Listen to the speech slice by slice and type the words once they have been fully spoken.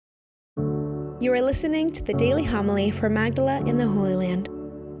You are listening to the Daily Homily for Magdala in the Holy Land.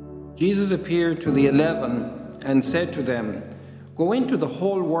 Jesus appeared to the 11 and said to them, "Go into the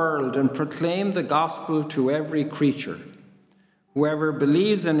whole world and proclaim the gospel to every creature. Whoever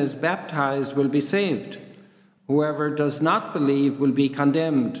believes and is baptized will be saved. Whoever does not believe will be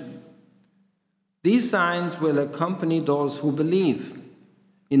condemned. These signs will accompany those who believe.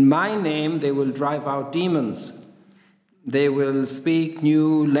 In my name they will drive out demons. They will speak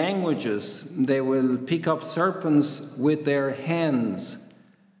new languages. They will pick up serpents with their hands.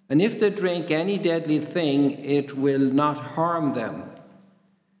 And if they drink any deadly thing, it will not harm them.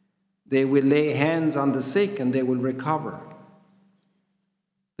 They will lay hands on the sick and they will recover."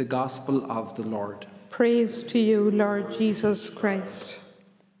 The Gospel of the Lord. Praise to you, Lord Jesus Christ.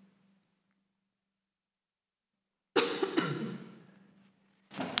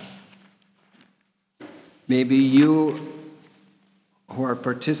 Maybe you who are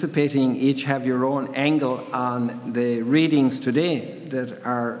participating each have your own angle on the readings today that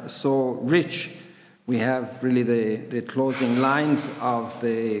are so rich. We have really the closing lines of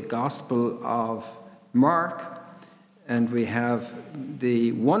the Gospel of Mark, and we have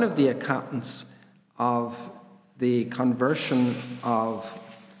one of the accounts of the conversion of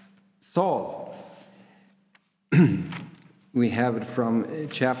Saul. We have it from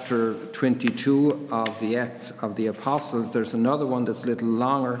chapter 22 of the Acts of the Apostles. There's another one that's a little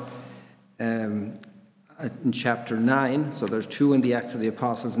longer in chapter 9. So there's two in the Acts of the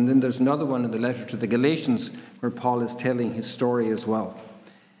Apostles. And then there's another one in the letter to the Galatians where Paul is telling his story as well.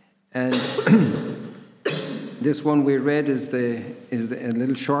 And this one we read is a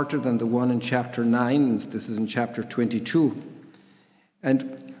little shorter than the one in chapter 9. This is in chapter 22.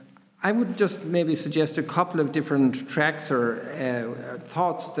 And I would just maybe suggest a couple of different tracks or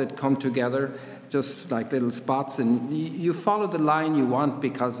thoughts that come together, just like little spots, and you follow the line you want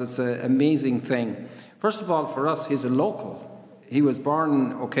because it's an amazing thing. First of all, for us, he's a local. He was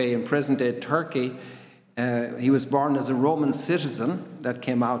born, in present-day Turkey. He was born as a Roman citizen. That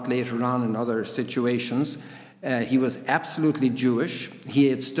came out later on in other situations. He was absolutely Jewish. He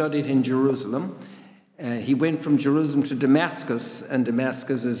had studied in Jerusalem. He went from Jerusalem to Damascus, and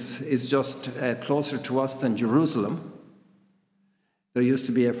Damascus is just closer to us than Jerusalem. There used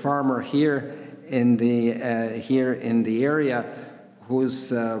to be a farmer here in the area who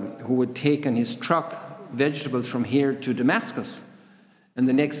would take in his truck vegetables from here to Damascus, and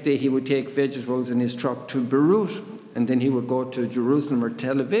the next day he would take vegetables in his truck to Beirut, and then he would go to Jerusalem or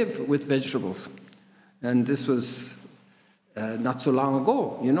Tel Aviv with vegetables. And this was not so long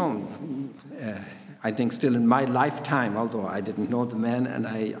ago, I think still in my lifetime, although I didn't know the man and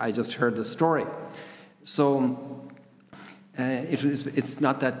I just heard the story. So it's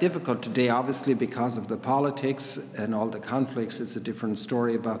not that difficult today, obviously, because of the politics and all the conflicts. It's a different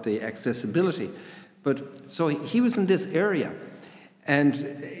story about the accessibility. But so he was in this area.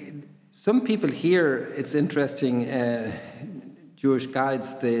 And some people here, it's interesting, Jewish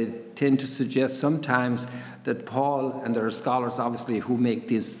guides, they tend to suggest sometimes that Paul, and there are scholars obviously who make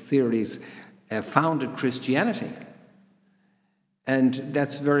these theories, founded Christianity. And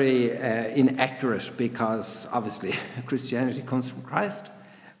that's very inaccurate because obviously Christianity comes from Christ,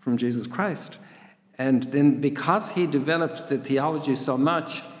 from Jesus Christ. And then because he developed the theology so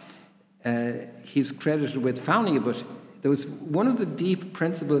much, he's credited with founding it. But there was one of the deep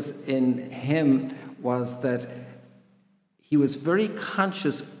principles in him was that he was very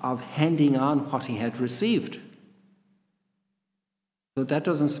conscious of handing on what he had received. So that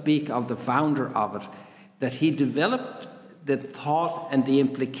doesn't speak of the founder of it, that he developed the thought and the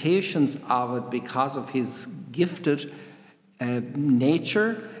implications of it because of his gifted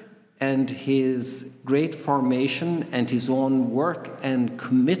nature and his great formation and his own work and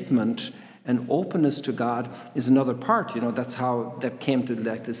commitment and openness to God is another part. That's how that came to,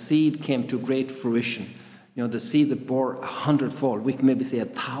 like the seed came to great fruition. The seed that bore 100-fold, we can maybe say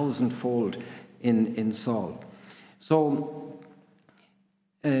 1,000-fold in Saul. So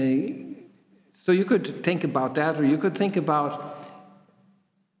you could think about that, or you could think about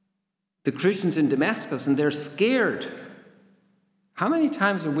the Christians in Damascus, and they're scared. How many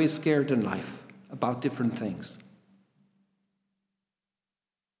times are we scared in life about different things?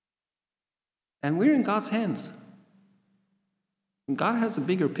 And we're in God's hands. And God has a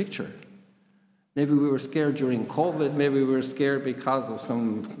bigger picture. Maybe we were scared during COVID. Maybe we were scared because of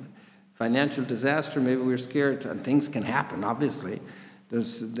some financial disaster. Maybe we were scared, and things can happen, obviously.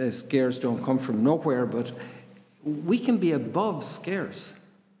 The scares don't come from nowhere, but we can be above scares.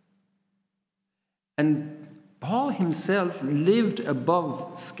 And Paul himself lived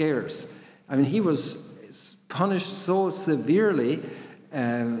above scares. I mean, he was punished so severely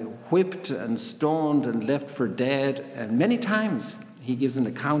whipped and stoned and left for dead, and many times he gives an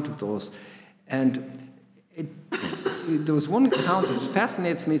account of those. And there was one account that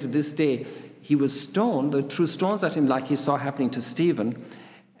fascinates me to this day. He was stoned, they threw stones at him like he saw happening to Stephen,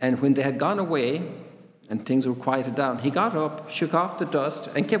 and when they had gone away and things were quieted down, he got up, shook off the dust,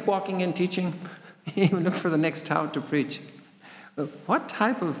 and kept walking and teaching. He looked for the next town to preach. What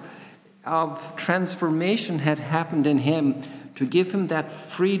type of transformation had happened in him to give him that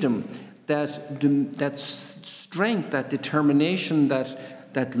freedom, that strength, that determination,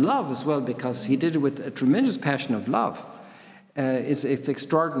 that love as well, because he did it with a tremendous passion of love. It's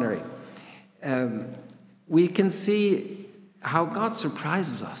extraordinary. We can see how God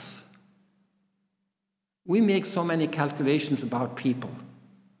surprises us. We make so many calculations about people.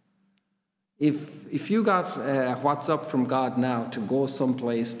 If you got a WhatsApp from God now to go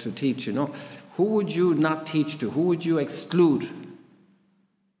someplace to teach, who would you not teach to? Who would you exclude?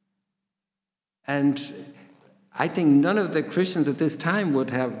 And I think none of the Christians at this time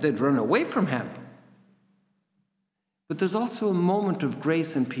they'd run away from him. But there's also a moment of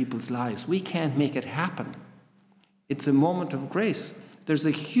grace in people's lives. We can't make it happen. It's a moment of grace. There's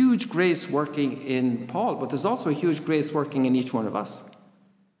a huge grace working in Paul, but there's also a huge grace working in each one of us.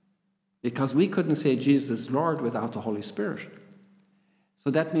 Because we couldn't say Jesus is Lord without the Holy Spirit. So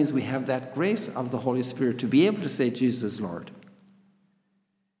that means we have that grace of the Holy Spirit to be able to say Jesus is Lord.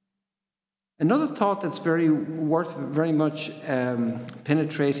 Another thought that's worth very much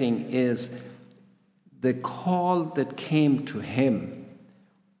penetrating is the call that came to him.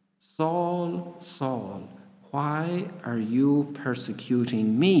 Saul, Saul, why are you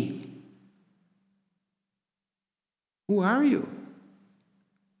persecuting me? Who are you?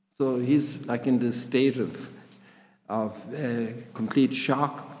 So he's like in this state of complete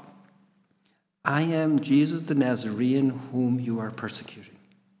shock. I am Jesus the Nazarene whom you are persecuting.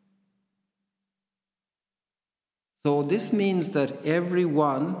 So this means that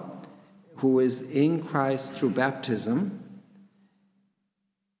everyone who is in Christ through baptism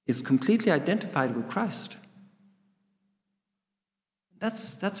is completely identified with Christ.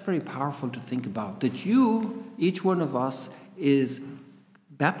 That's very powerful to think about, that each one of us is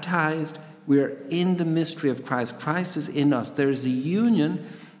baptized. We're in the mystery of Christ. Christ is in us. There's a union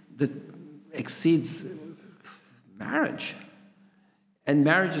that exceeds marriage. And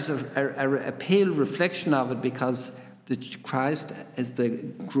marriage is a pale reflection of it, because Christ is the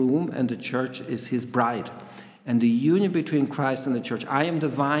groom and the church is his bride. And the union between Christ and the church, I am the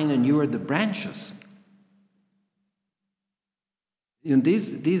vine and you are the branches.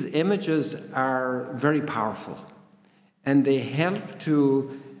 These images are very powerful, and they help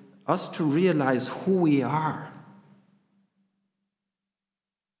us to realize who we are.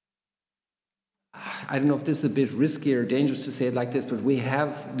 I don't know if this is a bit risky or dangerous to say it like this, but we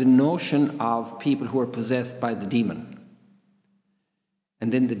have the notion of people who are possessed by the demon.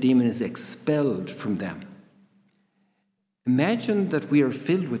 And then the demon is expelled from them. Imagine that we are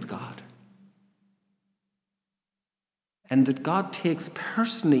filled with God. And that God takes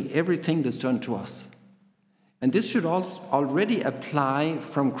personally everything that's done to us. And this should also already apply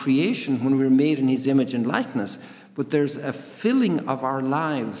from creation when we were made in his image and likeness. But there's a filling of our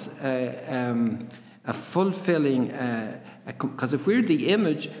lives, a fulfilling, because if we're the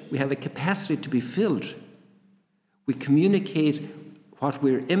image, we have a capacity to be filled. We communicate what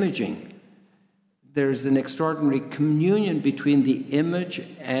we're imaging. There's an extraordinary communion between the image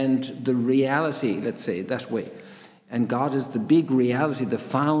and the reality, let's say, that way. And God is the big reality, the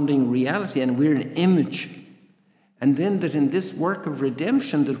founding reality, and we're an image. And then that in this work of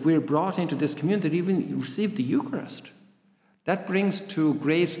redemption that we're brought into this community, that even receive the Eucharist. That brings to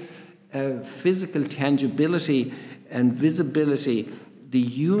great physical tangibility and visibility the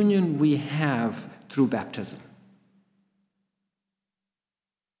union we have through baptism.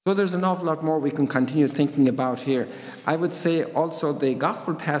 So there's an awful lot more we can continue thinking about here. I would say also the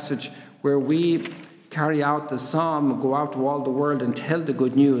gospel passage where we carry out the psalm, go out to all the world and tell the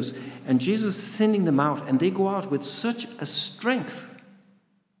good news. And Jesus is sending them out, and they go out with such a strength.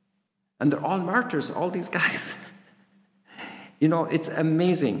 And they're all martyrs, all these guys. It's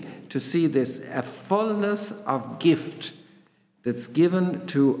amazing to see this, a fullness of gift that's given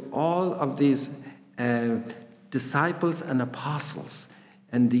to all of these disciples and apostles,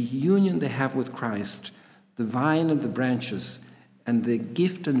 and the union they have with Christ, the vine and the branches, and the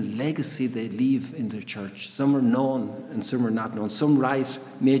gift and legacy they leave in the church. Some are known and some are not known. Some write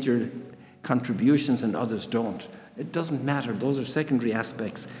major contributions and others don't. It doesn't matter. Those are secondary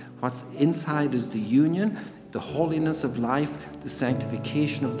aspects. What's inside is the union, the holiness of life, the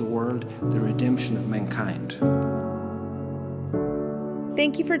sanctification of the world, the redemption of mankind.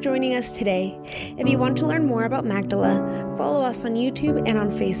 Thank you for joining us today. If you want to learn more about Magdala, follow us on YouTube and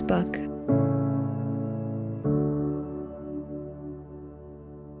on Facebook.